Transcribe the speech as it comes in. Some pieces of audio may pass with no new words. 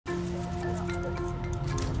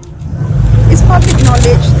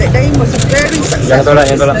acknowledge that Daim was a very successful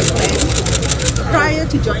businessman prior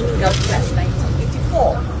to joining government in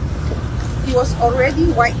 1984. He was already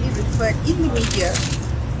widely referred in the media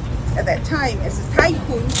at that time as a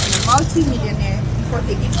tycoon and a multi-millionaire before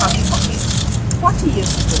taking public office 40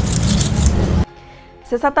 years ago.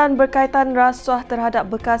 Siasatan berkaitan rasuah terhadap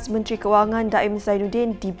bekas Menteri Kewangan Daim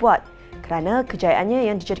Zainuddin dibuat kerana kejayaannya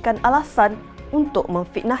yang dijadikan alasan untuk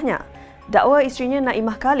memfitnahnya, dakwa isterinya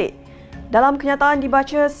Naimah Khalid. Dalam kenyataan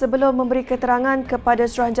dibaca sebelum memberi keterangan kepada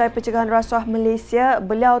Suruhanjaya Pencegahan Rasuah Malaysia,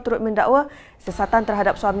 beliau turut mendakwa siasatan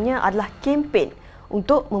terhadap suaminya adalah kempen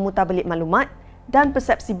untuk memutarbelit maklumat dan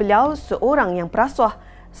persepsi beliau seorang yang perasuah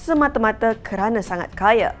semata-mata kerana sangat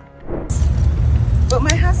kaya. But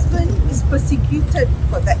my husband is persecuted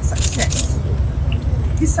for that success.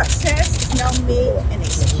 His success is now made an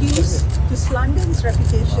excuse to slander his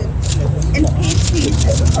reputation and paint him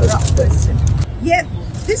as a corrupt person. Yet,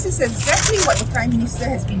 this is exactly what the Prime Minister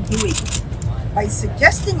has been doing by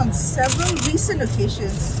suggesting on several recent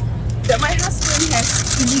occasions that my husband has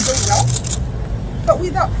illegal wealth, but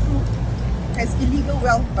without proof,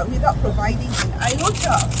 without providing an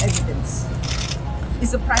iota of evidence.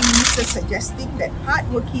 Is the Prime Minister suggesting that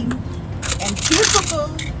hardworking and capable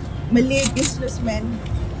Malay businessmen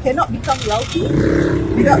cannot become wealthy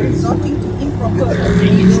without resorting to improper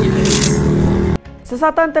legal means?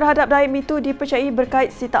 Siasatan terhadap Daim itu dipercayai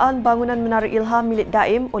berkait sitaan bangunan Menara Ilham milik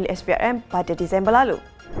Daim oleh SPRM pada Disember lalu.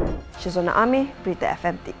 Syazona Amir, Berita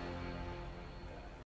FMT.